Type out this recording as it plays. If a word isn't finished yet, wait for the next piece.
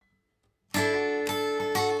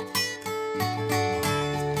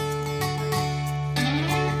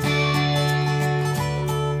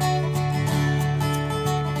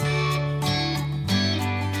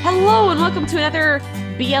welcome to another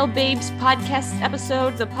BL Babes podcast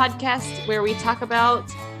episode, the podcast where we talk about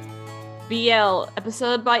BL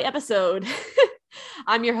episode by episode.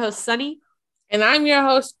 I'm your host, Sunny. And I'm your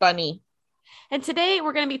host, Bunny. And today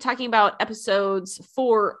we're going to be talking about episodes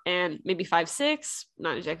 4 and maybe 5, 6,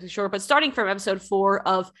 not exactly sure, but starting from episode 4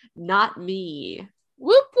 of Not Me.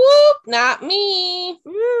 Whoop, whoop, not me.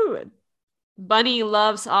 Woo. Bunny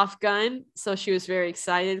loves Off Gun, so she was very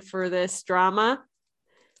excited for this drama.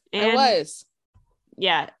 And I was.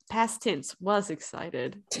 Yeah, past tense, was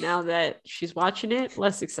excited. Now that she's watching it,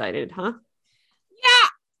 less excited, huh? Yeah.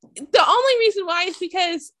 The only reason why is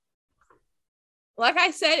because, like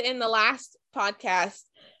I said in the last podcast,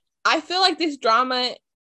 I feel like this drama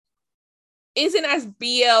isn't as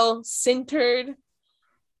BL centered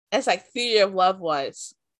as like Theory of Love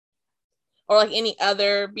was, or like any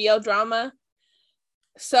other BL drama.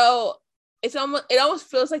 So it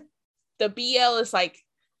almost feels like the BL is like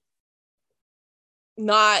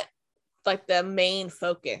not like the main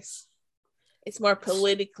focus. It's more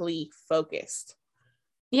politically focused.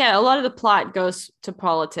 Yeah, a lot of the plot goes to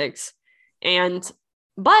politics.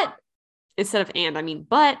 But it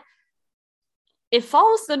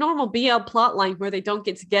follows the normal BL plot line where they don't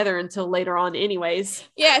get together until later on anyways.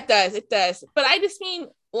 Yeah, it does. But I just mean,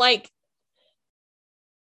 like,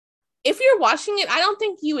 if you're watching it, I don't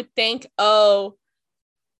think you would think, oh,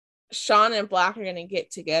 Sean and Black are going to get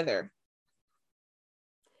together.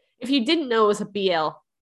 If you didn't know it was a BL,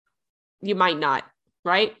 you might not,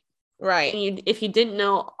 right? Right. And if you didn't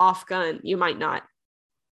know Off Gun, you might not.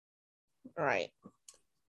 Right.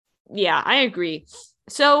 Yeah, I agree.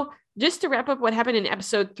 So just to wrap up what happened in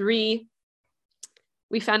episode 3,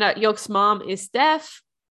 we found out Yoke's mom is deaf.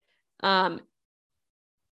 Black,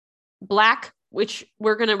 which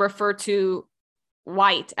we're going to refer to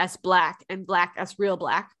white as Black and Black as real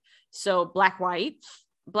Black. So Black, white.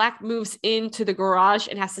 Black moves into the garage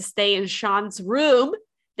and has to stay in Sean's room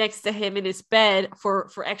next to him in his bed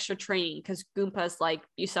for extra training because Goompa's like,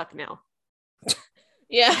 you suck now.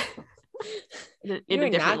 Yeah. In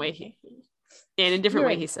a different way. In a different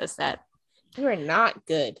way he says that. You are not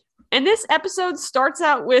good. And this episode starts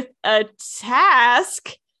out with a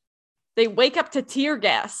task. They wake up to tear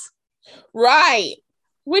gas. Right.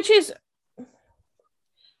 Which is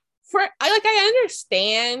I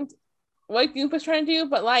understand what Goompa's trying to do,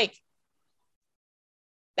 but like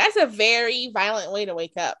that's a very violent way to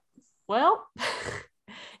wake up. Well,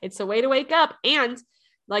 it's a way to wake up. And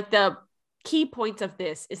like the key point of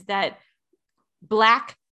this is that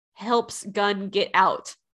Black helps Gun get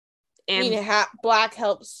out. And Black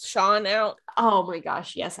helps Sean out. Oh my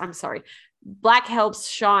gosh, yes, I'm sorry. Black helps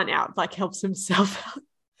Sean out. Black helps himself out.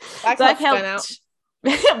 Black helps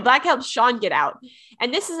Black helps Sean get out.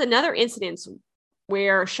 And this is another incident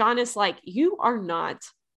where Sean is like, you are not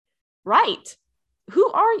right. You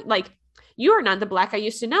are not the Black I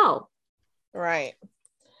used to know. Right.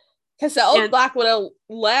 Because the old Black would have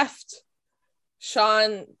left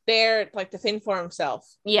Sean there like to fend for himself.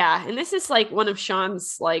 Yeah. And this is like one of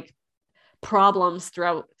Sean's like problems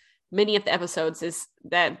throughout many of the episodes is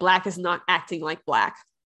that Black is not acting like Black.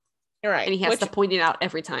 Right. And he has to point it out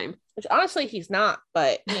every time. Which honestly he's not,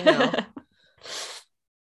 but you know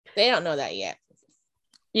they don't know that yet.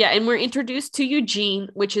 Yeah, and we're introduced to Eugene,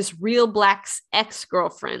 which is real Black's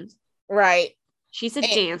ex-girlfriend. Right. She's a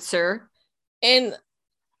dancer. And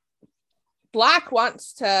Black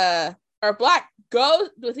goes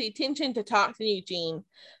with the intention to talk to Eugene,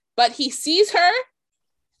 but he sees her,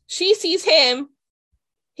 she sees him,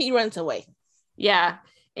 he runs away. Yeah,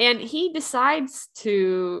 and he decides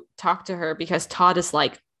to talk to her because Todd is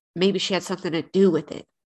like, maybe she had something to do with it.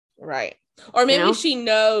 Right. Or maybe she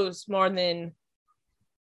knows more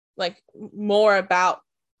about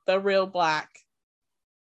the real Black.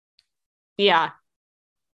 Yeah,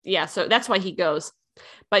 so that's why he goes.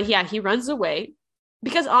 But yeah, he runs away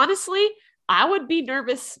because honestly, I would be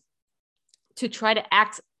nervous to try to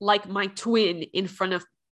act like my twin in front of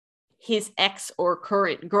his ex or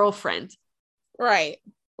current girlfriend. Right.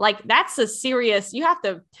 Like that's a serious, you have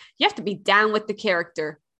to be down with the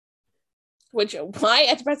character. Which why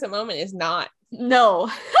at the present moment is not.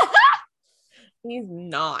 No. He's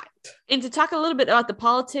not. And to talk a little bit about the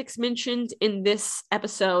politics mentioned in this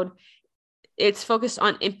episode, it's focused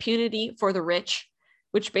on impunity for the rich,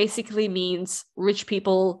 which basically means rich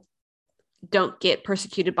people don't get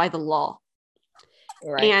persecuted by the law.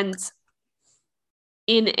 Right. And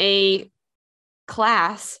in a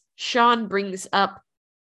class, Sean brings up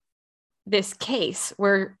this case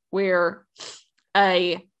where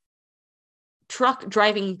a truck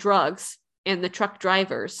driving drugs and the truck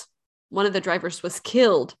drivers, one of the drivers was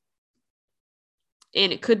killed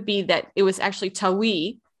And it could be that it was actually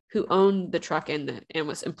Tawi who owned the truck and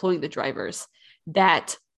was employing the drivers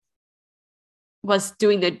that was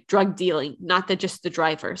doing the drug dealing, not just the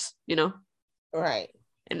drivers, you know? Right.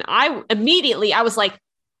 And I was like,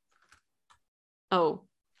 oh,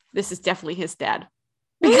 this is definitely his dad.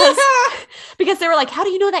 Because they were like, how do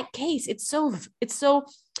you know that case? It's so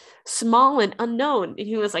small and unknown. And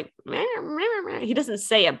he was like, meh, meh, meh. He doesn't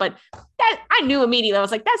say it, but that I knew immediately. I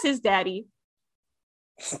was like, that's his daddy.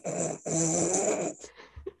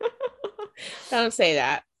 Don't say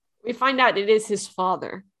that. We find out it is his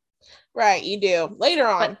father. Right, you do. Later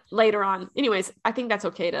on. Anyways, I think that's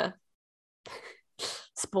okay to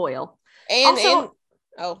spoil. And also,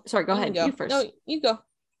 oh, sorry, go ahead. You first. No, you go.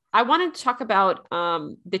 I wanted to talk about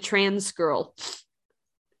the trans girl.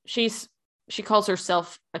 She calls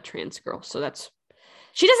herself a trans girl, so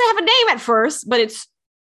she doesn't have a name at first, but it's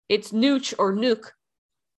Nooch or Nook.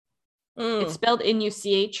 It's spelled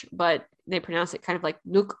Nuch, but they pronounce it kind of like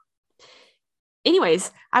Nook.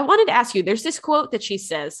 Anyways, I wanted to ask you, there's this quote that she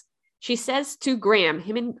says to Graham,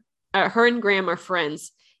 her and Graham are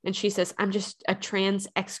friends. And she says, I'm just a trans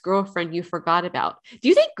ex-girlfriend you forgot about. Do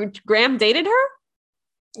you think Graham dated her?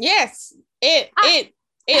 Yes. It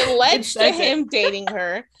led to him dating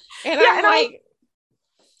her. And yeah, I'm like,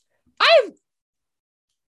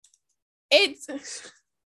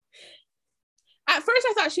 at first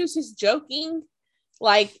I thought she was just joking,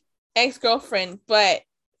 like ex-girlfriend, but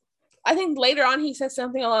I think later on he said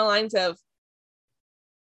something along the lines of,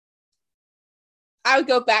 I would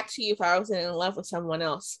go back to you if I wasn't in love with someone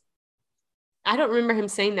else. I don't remember him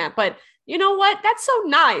saying that, but you know what? That's so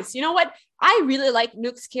nice. You know what? I really like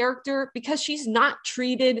Nook's character because she's not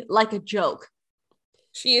treated like a joke.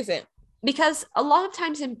 She isn't. Because a lot of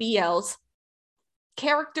times in BLs,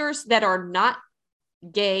 characters that are not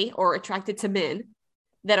gay or attracted to men,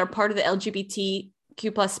 that are part of the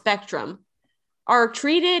LGBTQ plus spectrum, are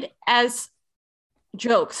treated as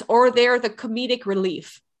jokes, or they're the comedic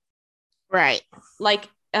relief. Right. Like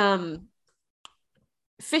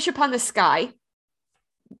Fish Upon the Sky.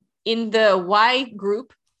 In the Y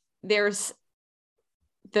group, there's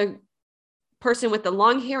the person with the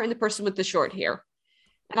long hair and the person with the short hair.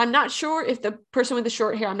 And I'm not sure if the person with the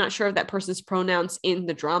short hair, I'm not sure of that person's pronouns in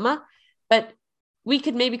the drama, but we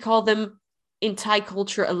could maybe call them in Thai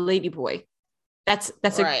culture a ladyboy. That's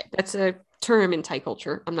right. That's a term in Thai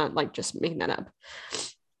culture. I'm not like just making that up.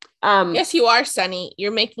 Yes, you are, Sunny.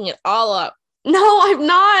 You're making it all up. No, I'm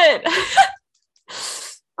not.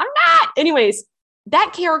 I'm not. Anyways,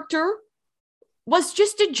 that character was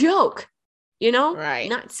just a joke, you know? Right.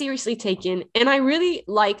 Not seriously taken. And I really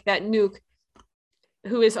like that Nook,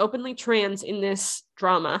 who is openly trans in this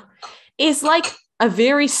drama, is like a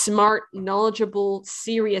very smart, knowledgeable,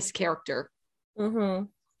 serious character. Mm-hmm.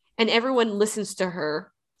 And everyone listens to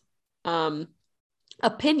her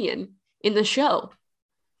opinion in the show.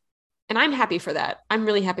 And I'm happy for that. I'm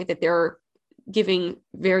really happy that they're giving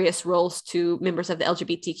various roles to members of the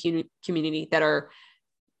LGBTQ community that are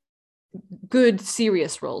good,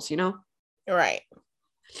 serious roles, you know? Right.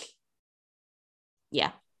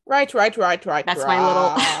 Yeah. Right. That's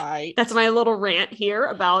my little rant here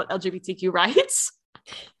about LGBTQ rights.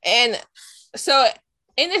 And so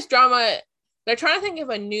in this drama, they're trying to think of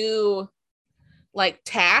a new like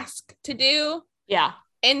task to do. Yeah.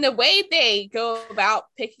 And the way they go about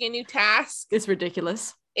picking a new task is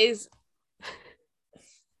ridiculous. I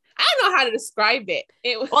don't know how to describe it.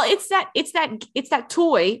 It's that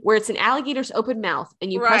toy where it's an alligator's open mouth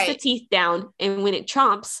and you press the teeth down, and when it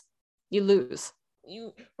chomps, you lose.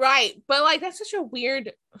 Right. But like that's a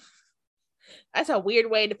weird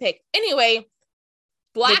way to pick. Anyway,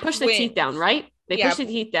 Black They push the teeth down, right? They push the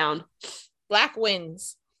teeth down. Black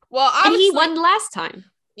wins. Well, and he won last time.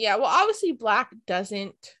 Yeah, well, obviously Black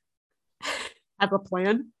doesn't have a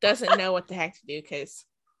plan. Doesn't know what the heck to do because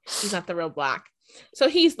he's not the real Black. So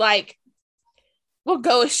he's like, we'll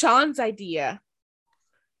go with Sean's idea.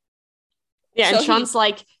 Yeah, so and Sean's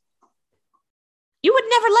like, you would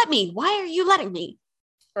never let me. Why are you letting me?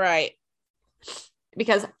 Right.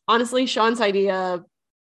 Because honestly, Sean's idea,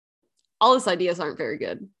 all his ideas aren't very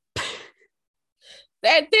good.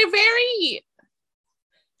 They're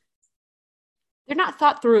not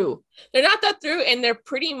thought through. They're not thought through, and they're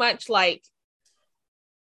pretty much like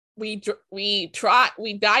we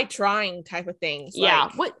die trying type of things. Yeah,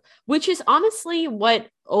 like, which is honestly what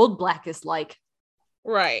old Black is like.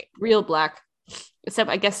 Right. Real Black. Except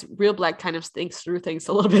I guess real Black kind of thinks through things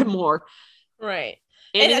a little bit more. Right.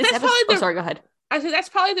 And that's probably sorry, go ahead. I said that's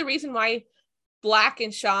probably the reason why Black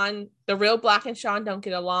and Sean, the real Black and Sean, don't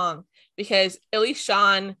get along. Because at least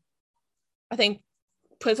Sean, I think,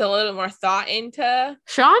 puts a little more thought into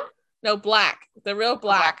Sean? No, Black. The real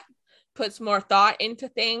Black puts more thought into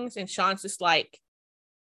things, and Sean's just like,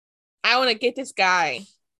 I want to get this guy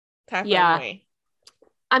type of way.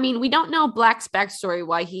 I mean, we don't know Black's backstory,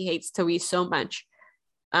 why he hates Toei so much.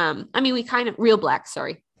 I mean, real Black,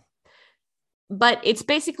 sorry. But it's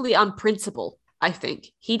basically on principle, I think.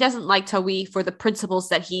 He doesn't like Toei for the principles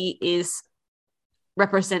that he is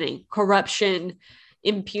representing. Corruption,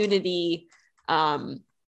 impunity, bad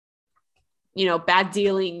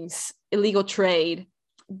dealings, illegal trade.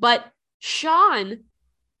 But Sean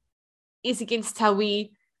is against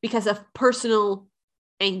Toei because of personal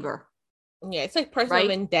anger. Yeah, it's like personal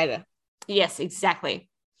vendetta. Yes, exactly.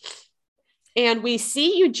 And we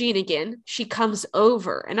see Eugene again. She comes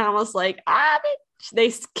over, and I was like,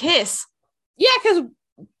 they kiss. Yeah, because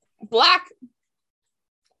Black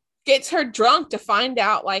gets her drunk to find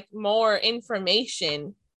out like more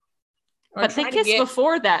information. But they kiss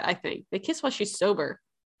before that, I think. They kiss while she's sober.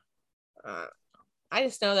 I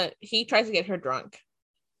just know that he tries to get her drunk.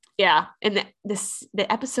 Yeah, and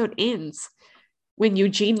the episode ends when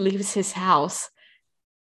Eugene leaves his house.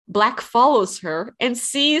 Black follows her and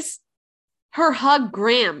sees her hug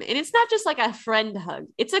Graham. And it's not just like a friend hug.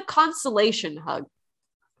 It's a consolation hug.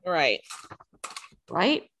 Right.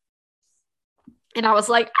 And I was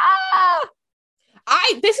like,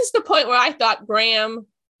 this is the point where I thought Graham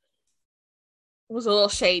was a little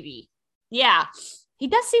shady. Yeah, he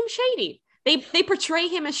does seem shady. They portray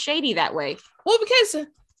him as shady that way. Well, because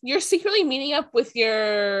you're secretly meeting up with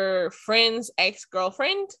your friend's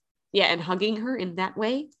ex-girlfriend. Yeah, and hugging her in that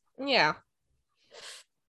way. Yeah.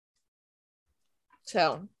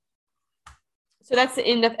 So that's the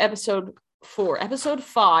end of episode 4. Episode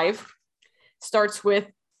 5 starts with,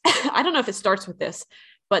 I don't know if it starts with this,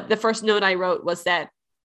 but the first note I wrote was that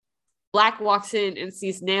Black walks in and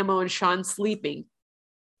sees Namo and Sean sleeping.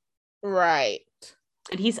 Right.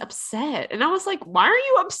 And he's upset. And I was like, why are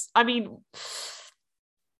you upset? I mean,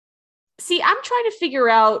 see, I'm trying to figure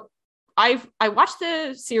out, I watched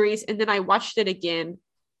the series and then I watched it again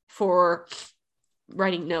for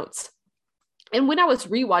writing notes. And when I was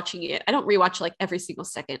rewatching it, I don't rewatch like every single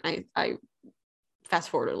second. I fast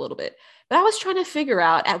forward a little bit. But I was trying to figure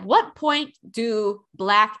out, at what point do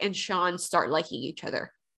Black and Sean start liking each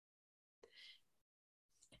other?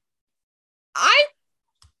 I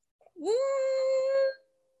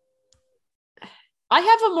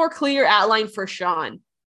have a more clear outline for Sean,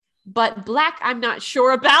 but Black I'm not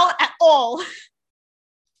sure about at all.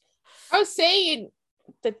 I was saying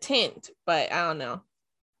the tint, but I don't know.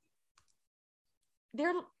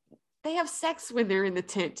 They have sex when they're in the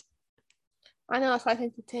tent. I know, that's why I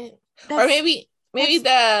think the tent. Or maybe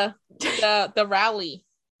the rally.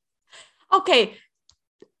 Okay.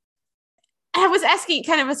 I was asking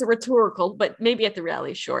kind of as a rhetorical, but maybe at the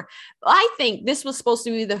rally, sure. I think this was supposed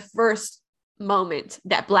to be the first moment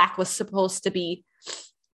that Black was supposed to be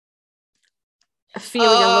feeling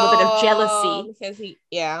a little bit of jealousy. Because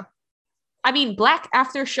I mean, Black,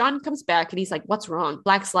 after Sean comes back and he's like, what's wrong?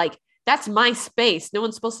 Black's like, that's my space. No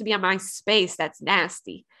one's supposed to be on my space. That's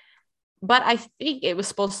nasty. But I think it was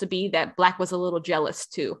supposed to be that Black was a little jealous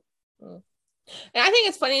too. And I think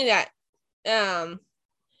it's funny that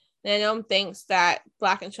Nanom thinks that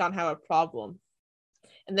Black and Sean have a problem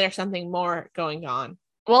and there's something more going on.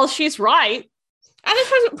 Well, she's right. At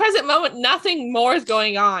this present moment, nothing more is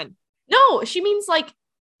going on. No, she means like,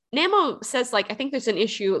 Namo says like, I think there's an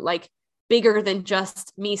issue like bigger than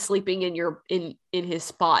just me sleeping in his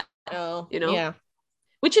spot. Oh, Yeah.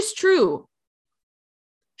 Which is true.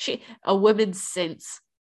 A woman's sense.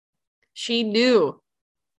 She knew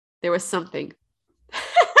there was something.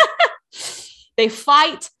 They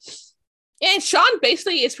fight. And Sean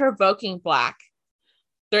basically is provoking Black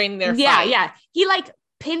during their fight. Yeah. He like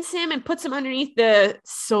pins him and puts him underneath the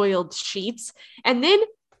soiled sheets. And then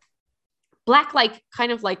Black like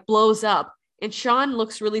kind of like blows up. And Sean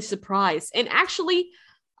looks really surprised. And actually,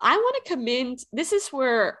 I want to commend, this is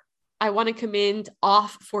where I want to commend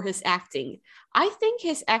Off for his acting. I think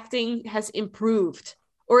his acting has improved,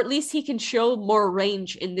 or at least he can show more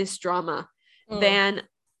range in this drama than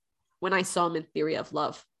when I saw him in Theory of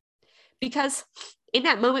Love. Because in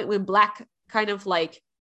that moment when Black kind of like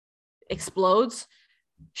explodes,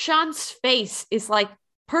 Sean's face is like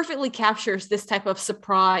perfectly captures this type of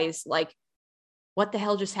surprise. Like, what the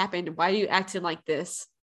hell just happened? Why are you acting like this?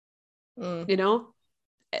 You know,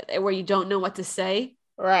 where you don't know what to say.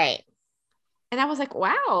 Right. And I was like,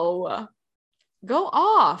 wow, go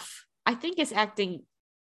Off. I think his acting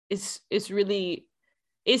is really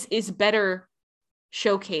better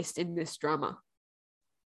showcased in this drama.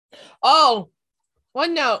 Oh,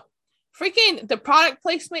 one note. freaking the product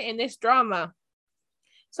placement in this drama.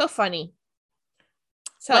 So funny.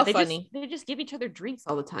 So funny. They just give each other drinks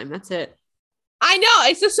all the time. That's it. I know.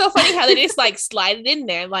 It's just so funny how they just like slide it in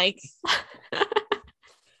there. Like,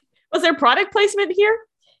 was there product placement here?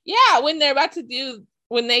 Yeah, when they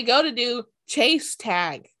go to do chase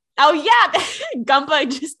tag. Oh yeah, Gumpa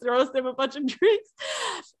just throws them a bunch of drinks.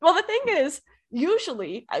 Well, the thing is,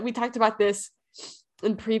 usually we talked about this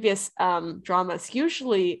in previous dramas.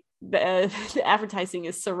 Usually, the advertising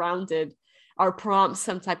is surrounded or prompts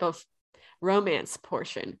some type of romance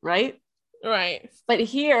portion, right? Right. But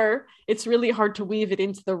here, it's really hard to weave it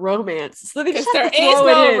into the romance. So they just there is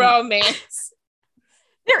no romance.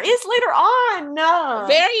 There is later on. No.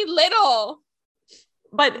 Very little.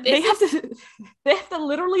 But they have to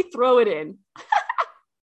literally throw it in.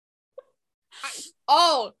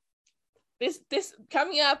 This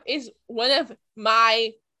coming up is one of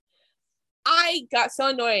my. I got so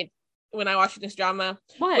annoyed when I watched this drama.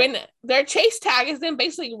 What? When their chase tag is them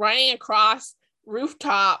basically running across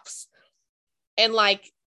rooftops and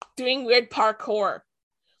like doing weird parkour.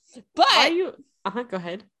 But go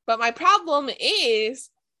ahead. But my problem is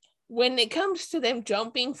when it comes to them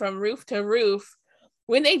jumping from roof to roof,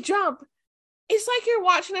 when they jump, it's like you're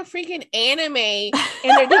watching a freaking anime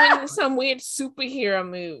and they're doing some weird superhero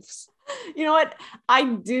moves. You know what? I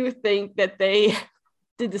do think that they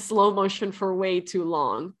did the slow motion for way too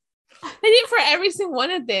long. They did for every single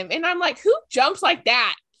one of them. And I'm like, who jumps like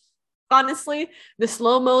that? Honestly, the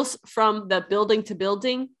slow-mos from the building to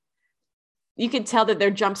building, you can tell that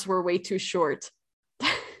their jumps were way too short.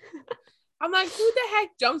 I'm like,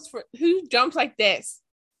 who jumps like this?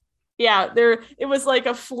 Yeah, it was like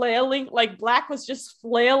a flailing, like Black was just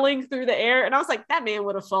flailing through the air. And I was like, that man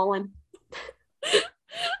would have fallen.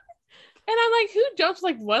 And I'm like, who jumps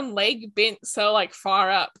like one leg bent so like far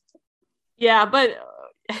up? Yeah, but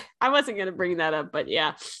I wasn't going to bring that up, but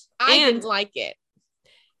yeah. I didn't like it.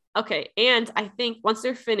 Okay, and I think once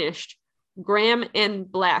they're finished, Graham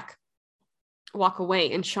and Black walk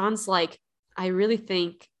away, and Sean's like, I really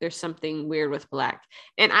think there's something weird with Black.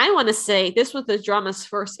 And I want to say this was the drama's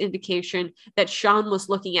first indication that Sean was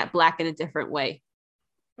looking at Black in a different way.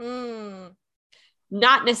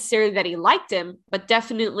 Not necessarily that he liked him, but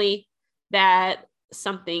definitely that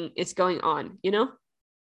something is going on, you know?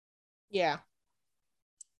 Yeah.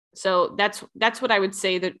 So that's what I would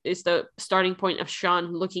say that is the starting point of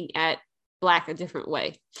Sean looking at Black a different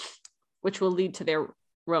way, which will lead to their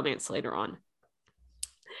romance later on.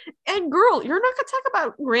 And girl, you're not going to talk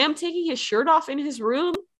about Graham taking his shirt off in his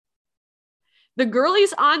room? The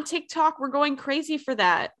girlies on TikTok were going crazy for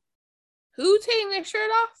that. Who taking their shirt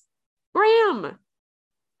off? Graham.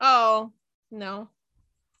 Oh, no.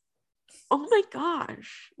 Oh my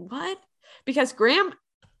gosh. What? Because Graham,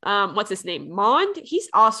 what's his name? Mond, he's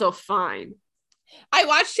also fine. I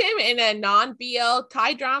watched him in a non-BL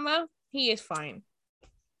Thai drama. He is fine.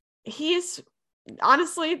 He's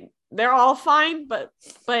honestly, they're all fine, but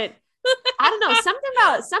I don't know,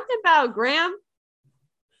 something about Graham.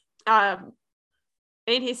 And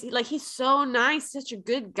he's so nice, such a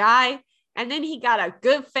good guy. And then he got a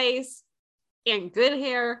good face and good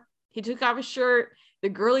hair. He took off his shirt. The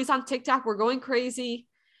girlies on TikTok were going crazy.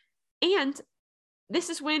 And this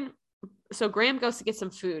is when, so Graham goes to get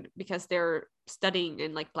some food because they're studying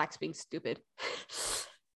and like Black's being stupid.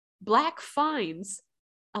 Black finds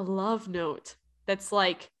a love note that's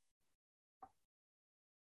like,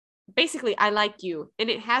 basically, I like you. And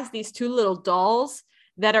it has these two little dolls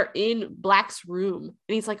that are in Black's room.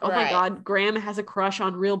 And he's like, oh my God, Graham has a crush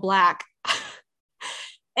on real Black.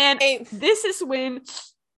 And this is when,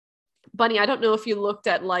 Bunny, I don't know if you looked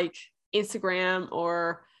at like Instagram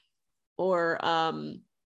or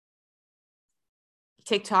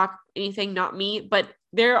TikTok, anything, not me, but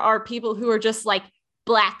there are people who are just like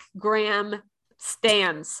Black Graham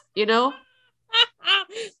stans, you know?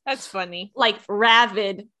 That's funny. Like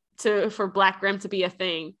rabid for Black Graham to be a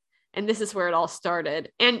thing. And this is where it all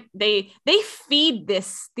started. And they feed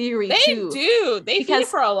this theory too. They do. They feed it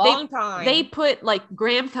for a long time. They put like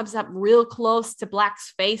Graham comes up real close to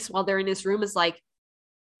Black's face while they're in his room, is like,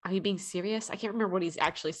 are you being serious? I can't remember what he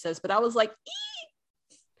actually says, but I was like,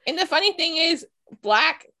 ee! And the funny thing is,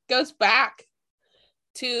 Black goes back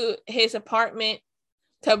to his apartment,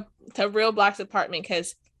 to real Black's apartment,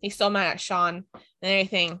 because he's still mad at Sean and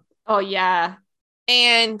everything. Oh yeah.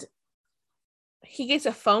 And he gets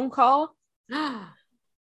a phone call. And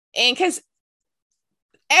because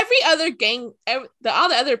every other gang, all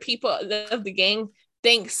the other people of the gang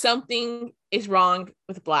think something is wrong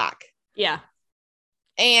with Black. Yeah.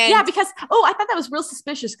 And yeah, because I thought that was real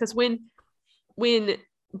suspicious, because when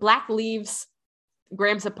Black leaves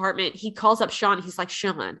Graham's apartment, he calls up Sean. He's like,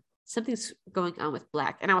 Sean, something's going on with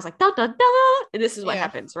Black. And I was like, da, da, da. And this is what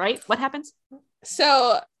happens, right? What happens?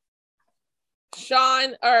 So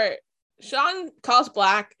Sean calls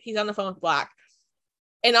Black. He's on the phone with Black.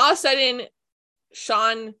 And all of a sudden,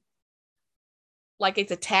 Sean like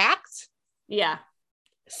gets attacked. Yeah.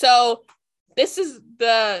 So this is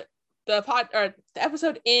the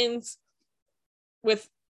episode ends with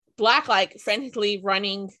Black like frantically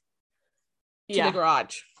running to the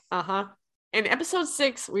garage. In episode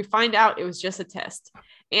 6, we find out it was just a test,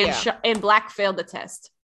 and and Black failed the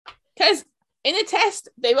test because in the test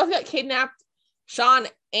they both got kidnapped. Sean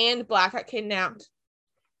and Black got kidnapped,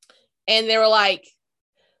 and they were like,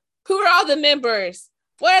 "Who are all the members?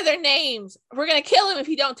 What are their names? We're gonna kill him if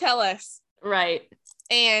you don't tell us." Right.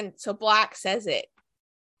 And so Black says it.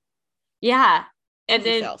 Yeah, and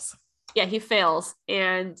then he fails. Yeah, he fails,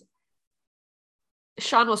 and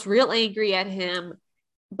Sean was real angry at him,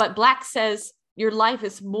 but Black says, your life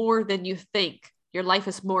is more than you think. Your life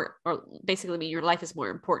is more, or basically mean your life is more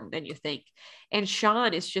important than you think. And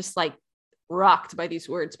Sean is just like rocked by these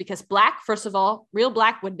words because Black, first of all, real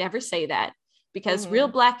Black would never say that because real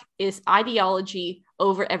Black is ideology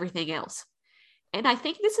over everything else. And I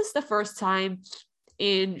think this is the first time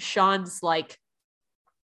in Sean's like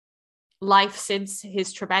life since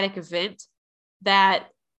his traumatic event that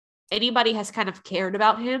anybody has kind of cared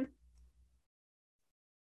about him,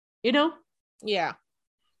 you know? Yeah.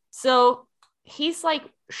 So he's like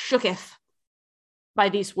shooketh by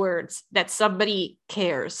these words that somebody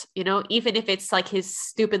cares, you know, even if it's like his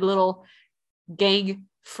stupid little gang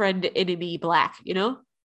friend enemy Black, you know?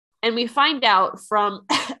 And we find out from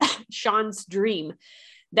Sean's dream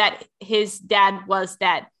that his dad was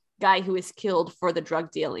that guy who was killed for the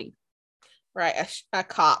drug dealing. Right. A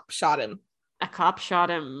cop shot him. A cop shot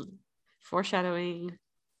him. Foreshadowing.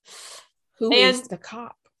 Who is the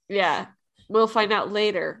cop? Yeah, we'll find out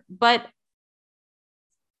later. But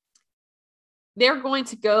they're going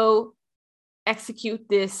to go execute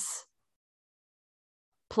this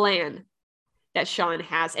plan that Sean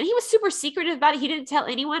has. And he was super secretive about it. He didn't tell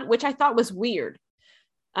anyone, which I thought was weird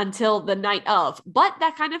until the night of. But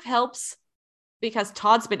that kind of helps because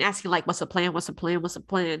Todd's been asking, like, what's the plan? What's the plan? What's the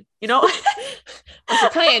plan? You know? What's the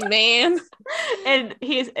plan, man? And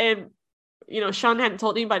you know, Sean hadn't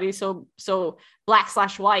told anybody, so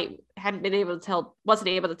Black/White wasn't able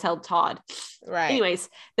to tell Todd. Right. Anyways,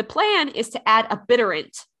 the plan is to add a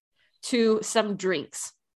bitterant to some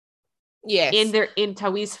drinks. Yes. In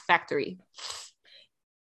Tawi's factory.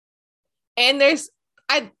 And there's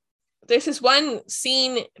this one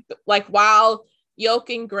scene like while Yoke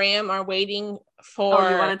and Graham are waiting for. Oh,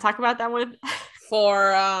 you want to talk about that one?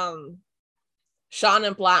 For Sean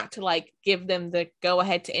and Black to like give them the go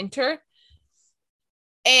ahead to enter.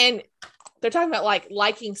 And they're talking about like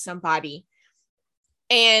liking somebody.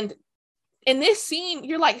 And in this scene,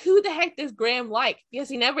 you're like, who the heck does Graham like? Because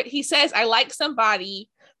he says, I like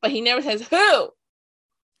somebody, but he never says who.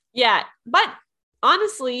 Yeah. But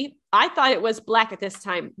honestly, I thought it was Black at this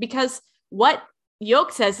time because what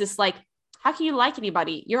Yoke says is like, how can you like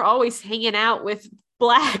anybody? You're always hanging out with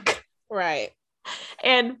Black. Right.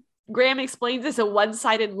 And Graham explains it's a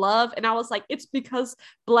one-sided love, and I was like, it's because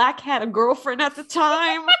Black had a girlfriend at the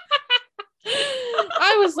time.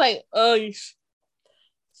 I was like, oh,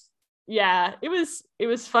 yeah, it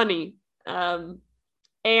was funny. And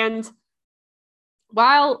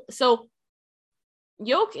so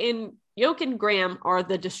Yoke and Graham are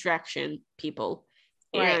the distraction people,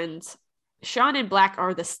 right. And Sean and Black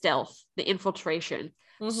are the stealth, the infiltration.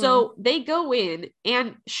 Mm-hmm. So they go in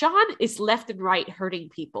and Sean is left and right hurting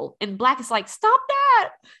people. And Black is like, stop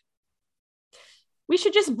that. We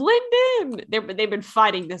should just blend in. They've been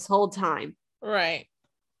fighting this whole time. Right.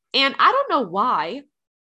 And I don't know why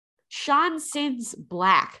Sean sends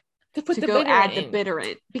Black to go add the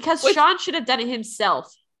bitterant. Because Sean should have done it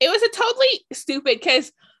himself. It was a totally stupid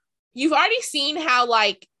because you've already seen how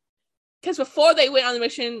like, because before they went on the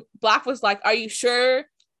mission, Black was like, are you sure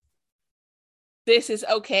this is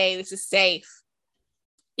okay? This is safe.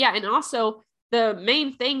 Yeah. And also the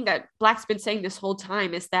main thing that Black's been saying this whole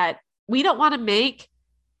time is that we don't want to make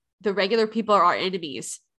the regular people our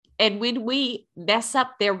enemies. And when we mess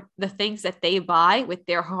up the things that they buy with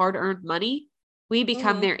their hard-earned money, we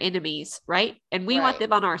become their enemies, right? And we want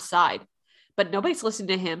them on our side. But nobody's listening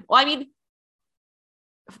to him. Well, I mean,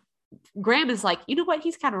 Graham is like, you know what?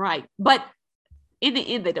 He's kind of right. But in the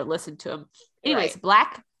end, they don't listen to him. Anyways, right.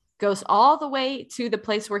 Black goes all the way to the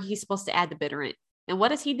place where he's supposed to add the bitterant. And what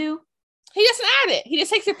does he do? He doesn't add it. He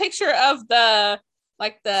just takes a picture of the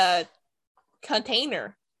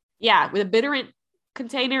container. Yeah, with a bitterant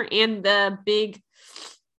container and the big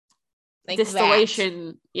like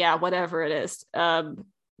distillation, whatever it is,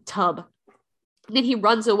 tub. And then he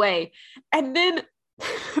runs away, and then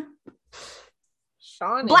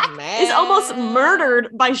Sean Black is almost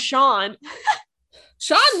murdered by Sean.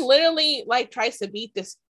 Sean literally like tries to beat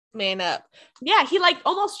this man up. Yeah, he like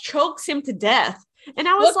almost chokes him to death. And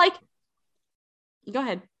I was like, go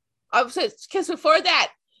ahead. Because before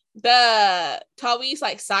that, the Taoi's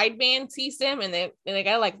like side man sees them, and they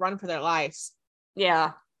gotta like run for their lives.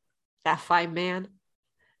 Yeah, that fine man,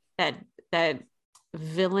 that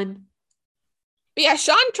villain. But yeah,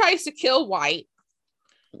 Sean tries to kill White.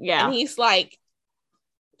 Yeah, and he's like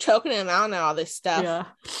choking him out and all this stuff. Yeah,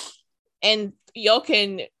 and Yoke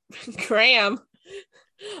and Graham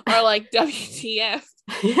are like, WTF?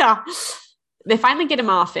 Yeah, they finally get him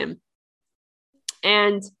off him,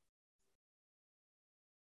 and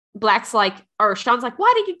Black's like, or Sean's like,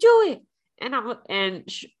 why did you do it?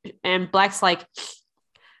 And Black's like,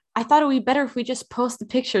 I thought it would be better if we just post the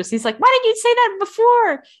pictures. He's like, why didn't you say that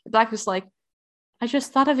before? And Black was like, I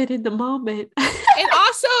just thought of it in the moment. And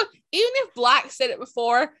also, even if Black said it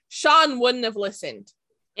before, Sean wouldn't have listened.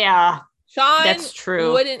 Yeah, Sean that's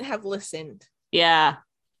true. Wouldn't have listened. Yeah.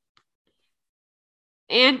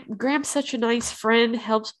 And Graham's such a nice friend,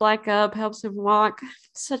 helps Black up, helps him walk.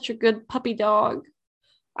 Such a good puppy dog.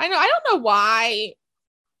 I know. I don't know why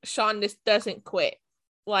Sean just doesn't quit.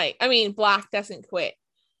 Black doesn't quit.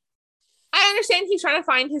 I understand he's trying to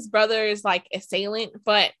find his brother's like assailant,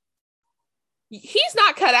 but he's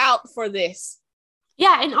not cut out for this.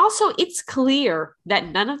 Yeah, and also it's clear that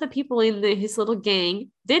none of the people in his little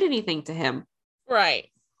gang did anything to him. Right.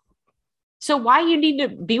 So why you need to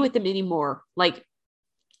be with him anymore? Like,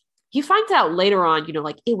 he finds out later on,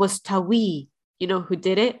 like it was Tawi, who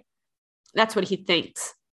did it. That's what he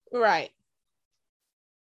thinks. Right.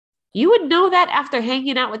 You would know that after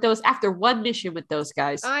hanging out with after one mission with those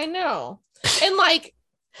guys. I know. And like,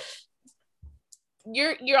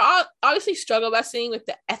 you're all obviously struggle busting with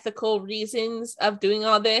the ethical reasons of doing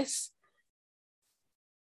all this.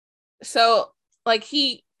 So like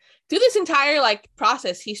through this entire like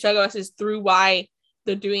process, he struggle busts through why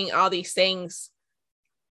they're doing all these things.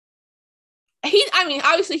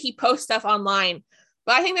 Obviously he posts stuff online,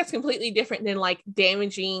 but I think that's completely different than like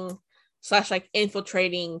damaging / like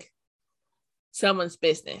infiltrating someone's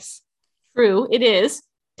business. True, it is.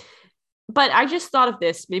 But I just thought of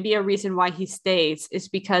this. Maybe a reason why he stays is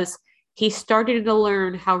because he started to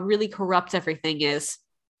learn how really corrupt everything is.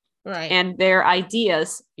 Right. And their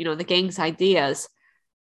ideas, the gang's ideas,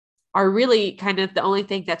 are really kind of the only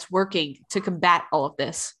thing that's working to combat all of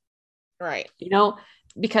this. Right.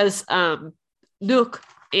 Because Nook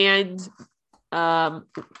and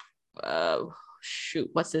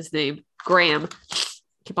what's his name? Graham.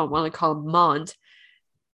 Keep on wanting to call him Mond.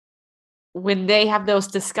 When they have those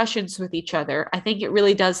discussions with each other, I think it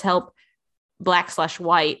really does help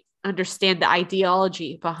Black/White understand the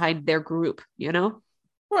ideology behind their group,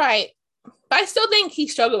 Right. But I still think he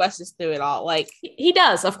struggle busts through it all. Like, he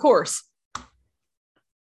does, of course.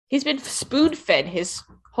 He's been spoon-fed his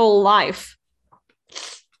whole life.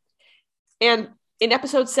 And in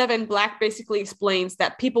episode 7, Black basically explains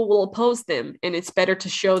that people will oppose them, and it's better to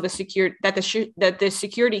show that the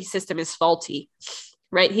security system is faulty.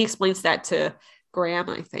 Right? He explains that to Graham,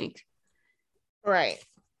 I think. Right.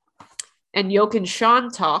 And Yoke and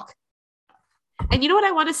Sean talk. And you know what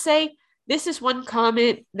I want to say? This is one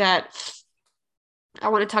comment that I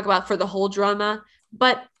want to talk about for the whole drama,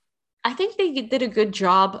 but I think they did a good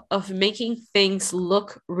job of making things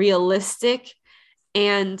look realistic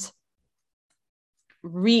and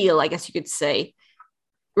real, I guess you could say,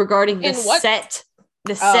 regarding the set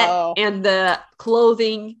and the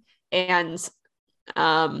clothing and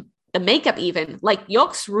the makeup. Even like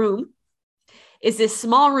Yoke's room is this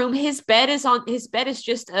small room. His bed is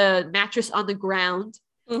just a mattress on the ground.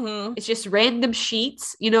 Mm-hmm. It's just random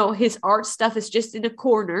sheets. His art stuff is just in a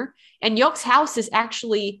corner, and Yoke's house is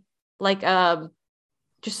actually like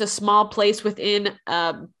just a small place within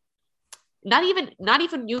not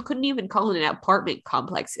even you couldn't even call it an apartment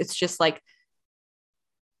complex. It's just like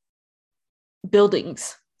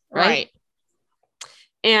buildings, right?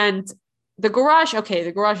 And the garage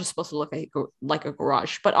is supposed to look like a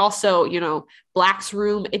garage, but also, Black's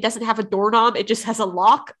room, it doesn't have a doorknob. It just has a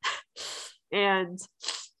lock. And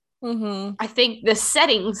I think the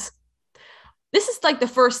settings, this is like the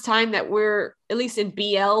first time that we're, at least in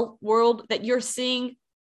BL world, that you're seeing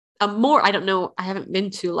a more, I don't know, I haven't been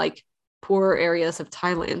to like poorer areas of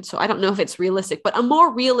Thailand, so I don't know if it's realistic, but a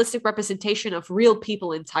more realistic representation of real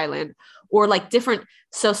people in Thailand, or like different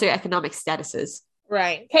socioeconomic statuses.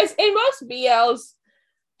 Right. Because in most BLs,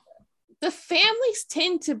 the families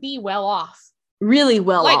tend to be well off. Really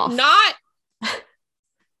well like, off. Not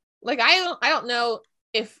like I don't know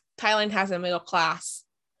if Thailand has a middle class,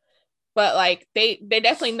 but like they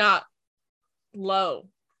definitely not low.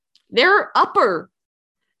 They're upper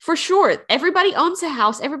for sure. Everybody owns a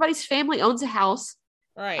house. Everybody's family owns a house.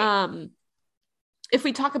 Right. If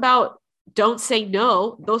we talk about Don't Say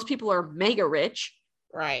No, those people are mega rich.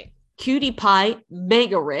 Right. Cutie Pie,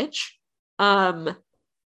 mega rich. There's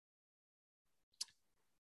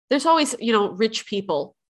always, rich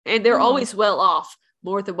people, and they're always well off,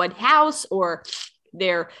 more than one house, or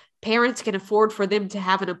their parents can afford for them to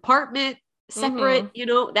have an apartment separate,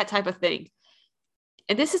 that type of thing.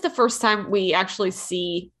 And this is the first time we actually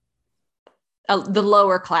see the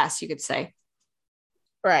lower class, you could say.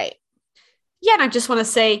 Right. Yeah, and I just want to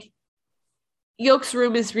say, Yoke's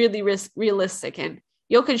room is really realistic, and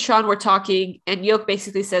Yoke and Sean were talking, and Yoke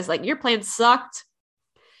basically says, like, your plan sucked.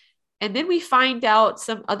 And then we find out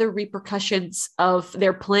some other repercussions of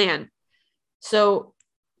their plan. So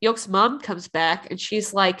Yoke's mom comes back, and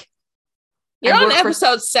she's like, you're on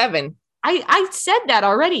episode 7. I said that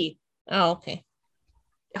already. Oh, okay.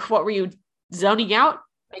 What were you zoning out?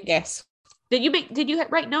 I guess. Did you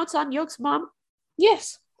write notes on Yoke's mom?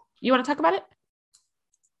 Yes. You want to talk about it?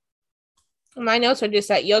 My notes are just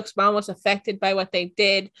that Yoke's mom was affected by what they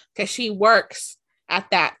did because she works at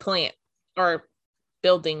that plant or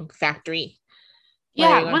building factory.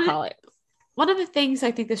 Yeah, one of the things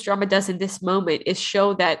I think this drama does in this moment is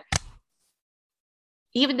show that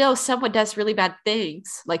even though someone does really bad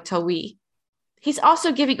things, like Tawi, he's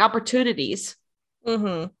also giving opportunities.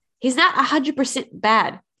 Mm-hmm. He's not 100%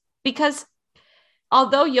 bad, because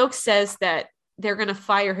although Yoke says that they're going to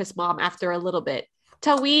fire his mom after a little bit,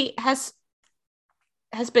 Tawi has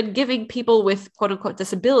been giving people with quote unquote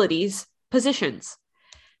disabilities positions.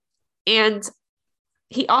 And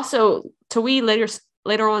he also, Tawi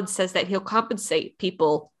later on says that he'll compensate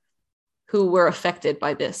people who were affected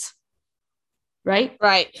by this. Right?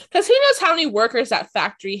 Right. Because who knows how many workers that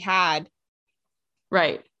factory had.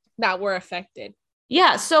 Right. That were affected.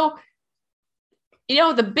 Yeah. So,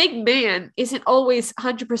 the big man isn't always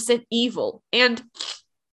 100% evil. And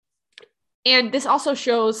this also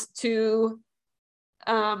shows to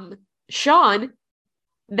Sean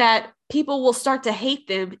that people will start to hate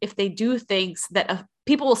them if they do things that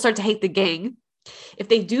people will start to hate the gang if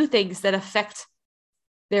they do things that affect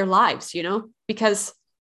their lives, because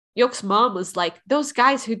Yoke's mom was like, those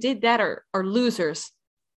guys who did that are losers,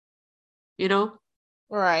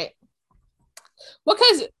 Right.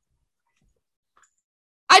 Because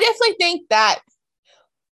I definitely think that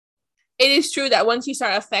it is true that once you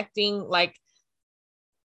start affecting like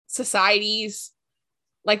society's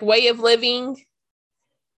like way of living,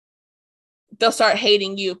 they'll start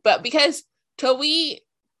hating you. But because to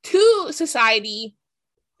society,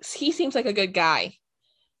 he seems like a good guy.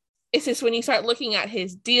 It's just when you start looking at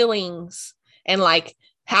his dealings and like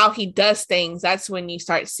how he does things, that's when you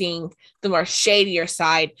start seeing the more shadier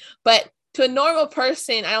side. But to a normal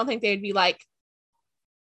person, I don't think they'd be like,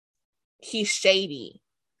 he's shady.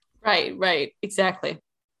 Right, exactly.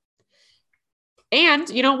 And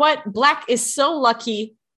you know what? Black is so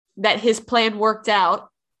lucky that his plan worked out.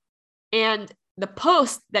 And the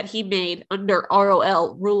post that he made under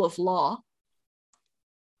ROL, rule of law,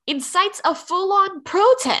 incites a full-on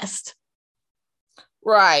protest.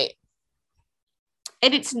 Right.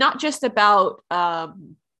 And it's not just about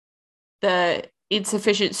the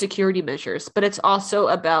insufficient security measures, but it's also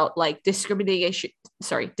about like discrimination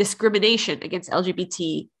against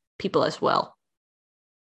LGBT people as well.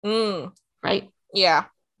 Right? Yeah.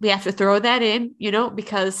 We have to throw that in,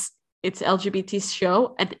 because it's LGBT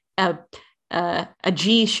show and a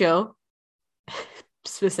G show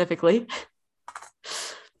specifically.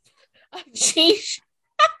 A G show.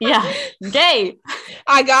 Yeah, gay.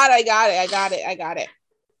 I got it.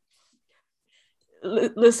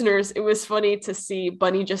 Listeners, it was funny to see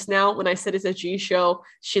Bunny just now when I said it's a G show.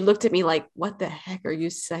 She looked at me like, what the heck are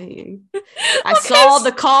you saying? I saw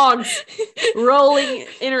the cogs rolling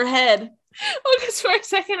in her head. Well, because for a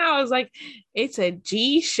second I was like, it's a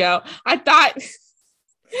G show. I thought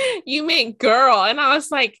you meant girl. And I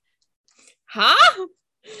was like, huh?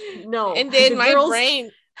 No. And then my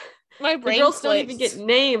brain the girls clicked. Don't even get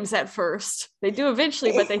names at first. They do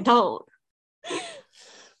eventually, but they don't.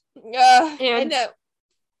 Go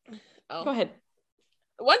ahead.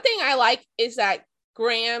 One thing I like is that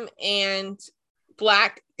Graham and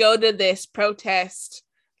Black go to this protest,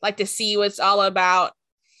 like to see what it's all about.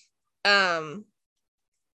 And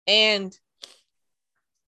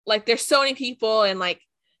like there's so many people and like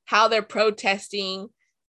how they're protesting.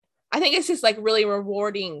 I think it's just like really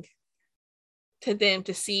rewarding to them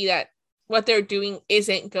to see that what they're doing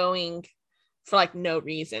isn't going for like no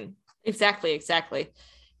reason. Exactly.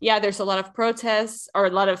 Yeah, there's a lot of protests or a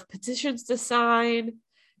lot of petitions to sign.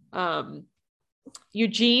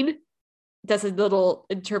 Eugene does a little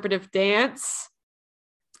interpretive dance.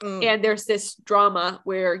 And there's this drama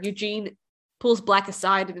where Eugene pulls Black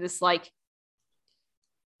aside and is like,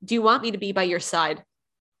 do you want me to be by your side?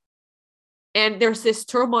 And there's this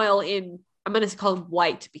turmoil in, I'm going to call him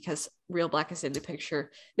White because real Black is in the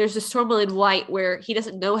picture. There's this turmoil in White where he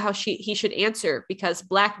doesn't know how he should answer because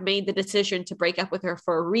Black made the decision to break up with her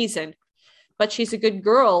for a reason. But she's a good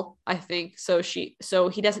girl, I think. So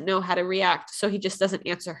he doesn't know how to react. So he just doesn't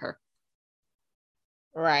answer her.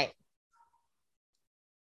 Right.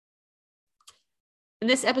 And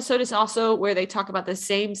this episode is also where they talk about the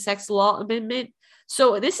same-sex law amendment.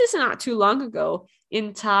 So this is not too long ago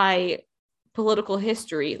in Thai political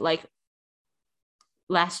history,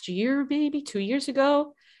 last year, maybe 2 years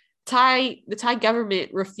ago, the Thai government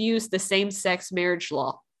refused the same-sex marriage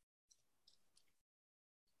law.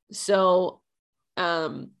 So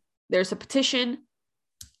there's a petition,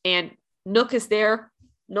 and Nook is there.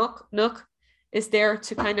 Nook is there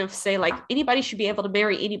to kind of say anybody should be able to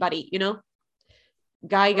marry anybody,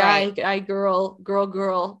 guy, right. Guy, girl,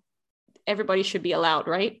 girl. Everybody should be allowed,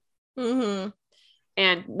 right? Mm-hmm.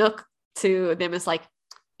 And Nook to them is like,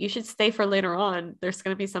 you should stay for later on. There's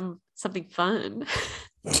going to be something fun.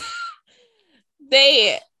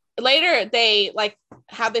 They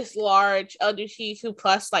have this large LGBTQ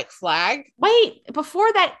plus flag. Wait,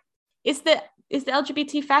 before that is the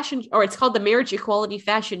LGBT fashion, or it's called the Marriage Equality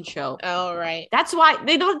Fashion Show. Oh, right. That's why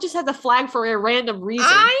they don't just have the flag for a random reason.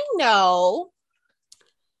 I know.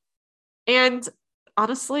 And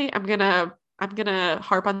honestly, I'm gonna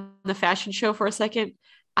harp on the fashion show for a second.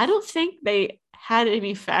 I don't think they had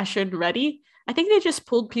any fashion ready. I think they just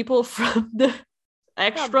pulled people from the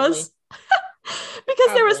extras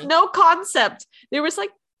because there was no concept. There was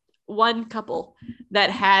one couple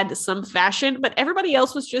that had some fashion, but everybody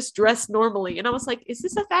else was just dressed normally. And I was like, is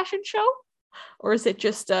this a fashion show? Or is it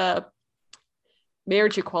just a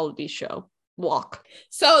marriage equality show? Walk.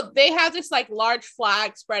 So they have this large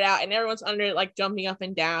flag spread out and everyone's under it, jumping up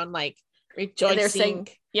and down, rejoicing. And they're saying,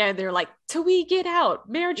 they're like, till we get out,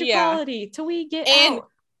 marriage equality, till we get out.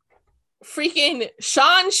 Freaking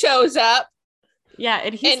Sean shows up. Yeah,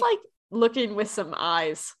 and he's looking with some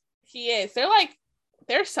eyes. He is.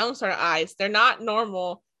 They're some sort of eyes. They're not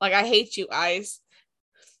normal. I hate you eyes.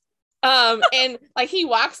 And he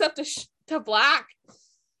walks up to Black.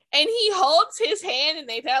 And he holds his hand and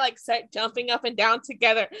they start jumping up and down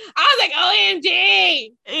together. I was like,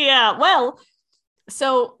 OMG! Yeah, well,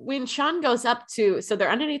 so when Sean goes up so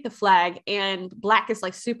they're underneath the flag and Black is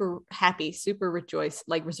super happy, super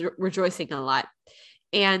rejoicing a lot.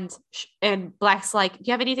 And Black's like, do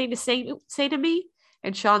you have anything to say to me?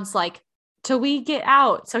 And Sean's like, till we get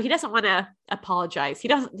out. So he doesn't want to apologize. He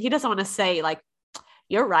doesn't want to say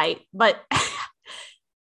you're right. But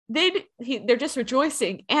then they're just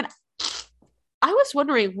rejoicing. And I was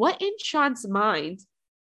wondering what in Sean's mind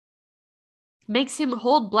makes him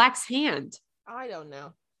hold Black's hand. I don't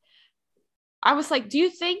know. I was like, do you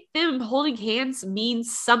think them holding hands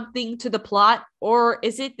means something to the plot? Or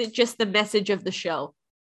is it just the message of the show?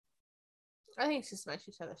 I think it's just the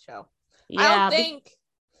message of the show. Yeah, I don't think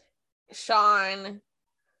Sean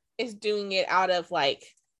is doing it out of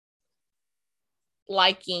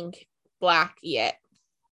liking Black yet.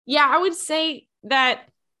 Yeah, I would say that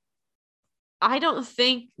I don't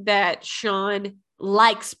think that Sean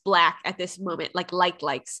likes Black at this moment,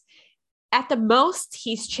 likes. At the most,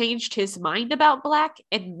 he's changed his mind about Black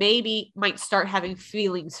and maybe might start having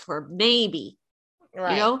feelings for him. Maybe.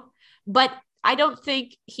 Right. But I don't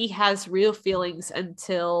think he has real feelings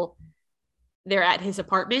until they're at his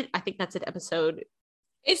apartment. I think that's an episode.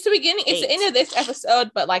 It's the beginning. 8. It's the end of this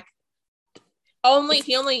episode, but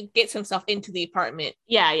he only gets himself into the apartment.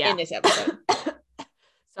 Yeah. In this episode.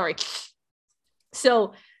 Sorry.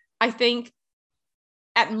 So I think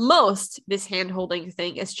at most this hand-holding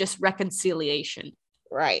thing is just reconciliation.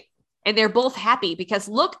 Right. And they're both happy because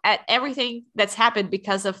look at everything that's happened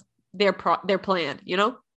because of their plan,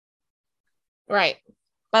 Right.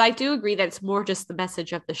 But I do agree that it's more just the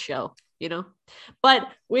message of the show, But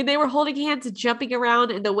when they were holding hands and jumping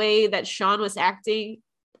around in the way that Sean was acting,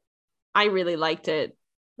 I really liked it.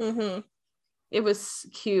 Mm-hmm. It was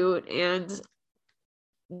cute and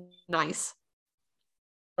nice.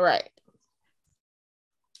 Right.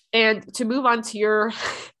 And to move on to your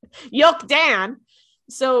Yoke Dan.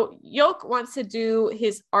 So Yoke wants to do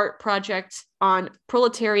his art project on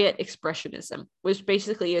proletariat expressionism, which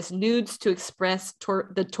basically is nudes to express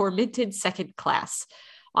the tormented second class.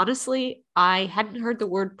 Honestly, I hadn't heard the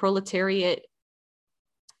word proletariat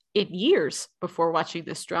in years before watching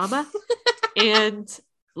this drama. And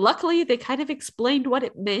luckily, they kind of explained what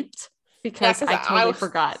it meant because I totally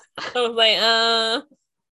forgot. I was like,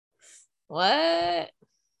 what?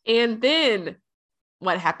 And then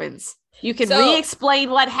what happens? You can re-explain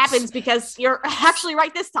what happens because you're actually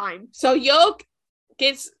right this time. So Yoke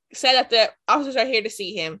gets said that the officers are here to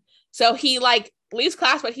see him. So he like leaves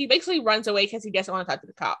class, but he basically runs away because he doesn't want to talk to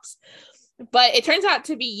the cops. But it turns out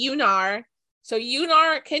to be Yunar. So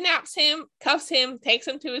Yunar kidnaps him, cuffs him, takes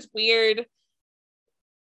him to his weird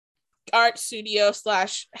art studio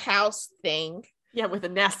 / house thing. Yeah, with a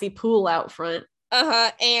nasty pool out front.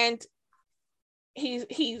 And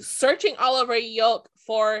he's searching all over Yoke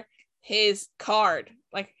for his card,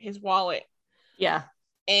 like his wallet. Yeah.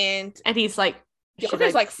 And he's like, Yoke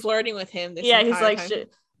is like flirting with him. He's like,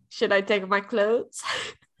 should I take my clothes?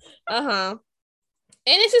 And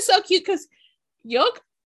this is so cute because Yoke,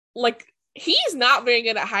 like, he's not very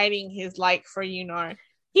good at hiding his like for Yunar.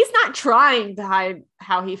 He's not trying to hide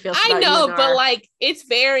how he feels. I know, Yunar. But like, it's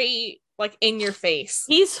very like in your face.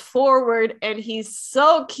 He's forward and he's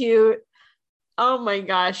so cute. Oh my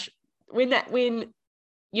gosh. When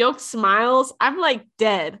Yoke smiles, I'm like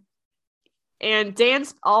dead. And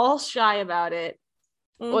Dan's all shy about it.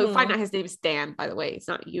 Mm-hmm. Well, we find out his name is Dan, by the way. It's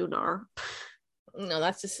not Yunar. No,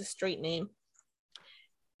 that's just a straight name.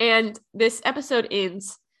 And this episode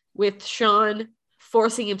ends with Sean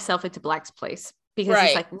forcing himself into Black's place because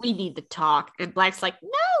he's like, we need to talk. And Black's like,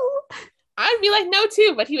 no. I'd be like, no,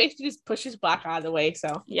 too. But he basically just pushes Black out of the way.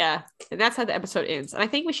 So, yeah. And that's how the episode ends. And I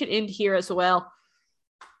think we should end here as well.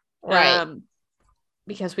 Right.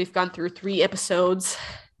 Because we've gone through 3 episodes.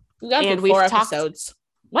 We've gone through 4 episodes.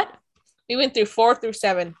 What? We went through 4 through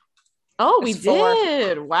 7. Oh, we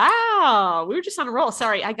did. Wow. We were just on a roll.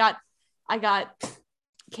 Sorry. I got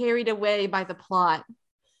carried away by the plot.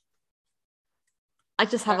 I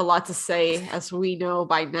just have a lot to say, as we know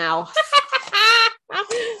by now.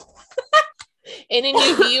 Any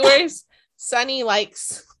new viewers? Sunny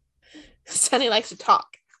likes to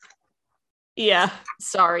talk. Yeah.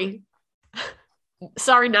 Sorry.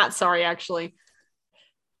 Sorry, not sorry, actually.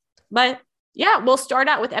 But yeah, we'll start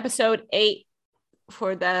out with episode 8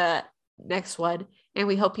 for the next one. And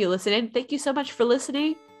we hope you listen in. Thank you so much for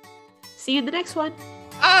listening. See you in the next one.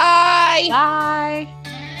 Bye. Bye.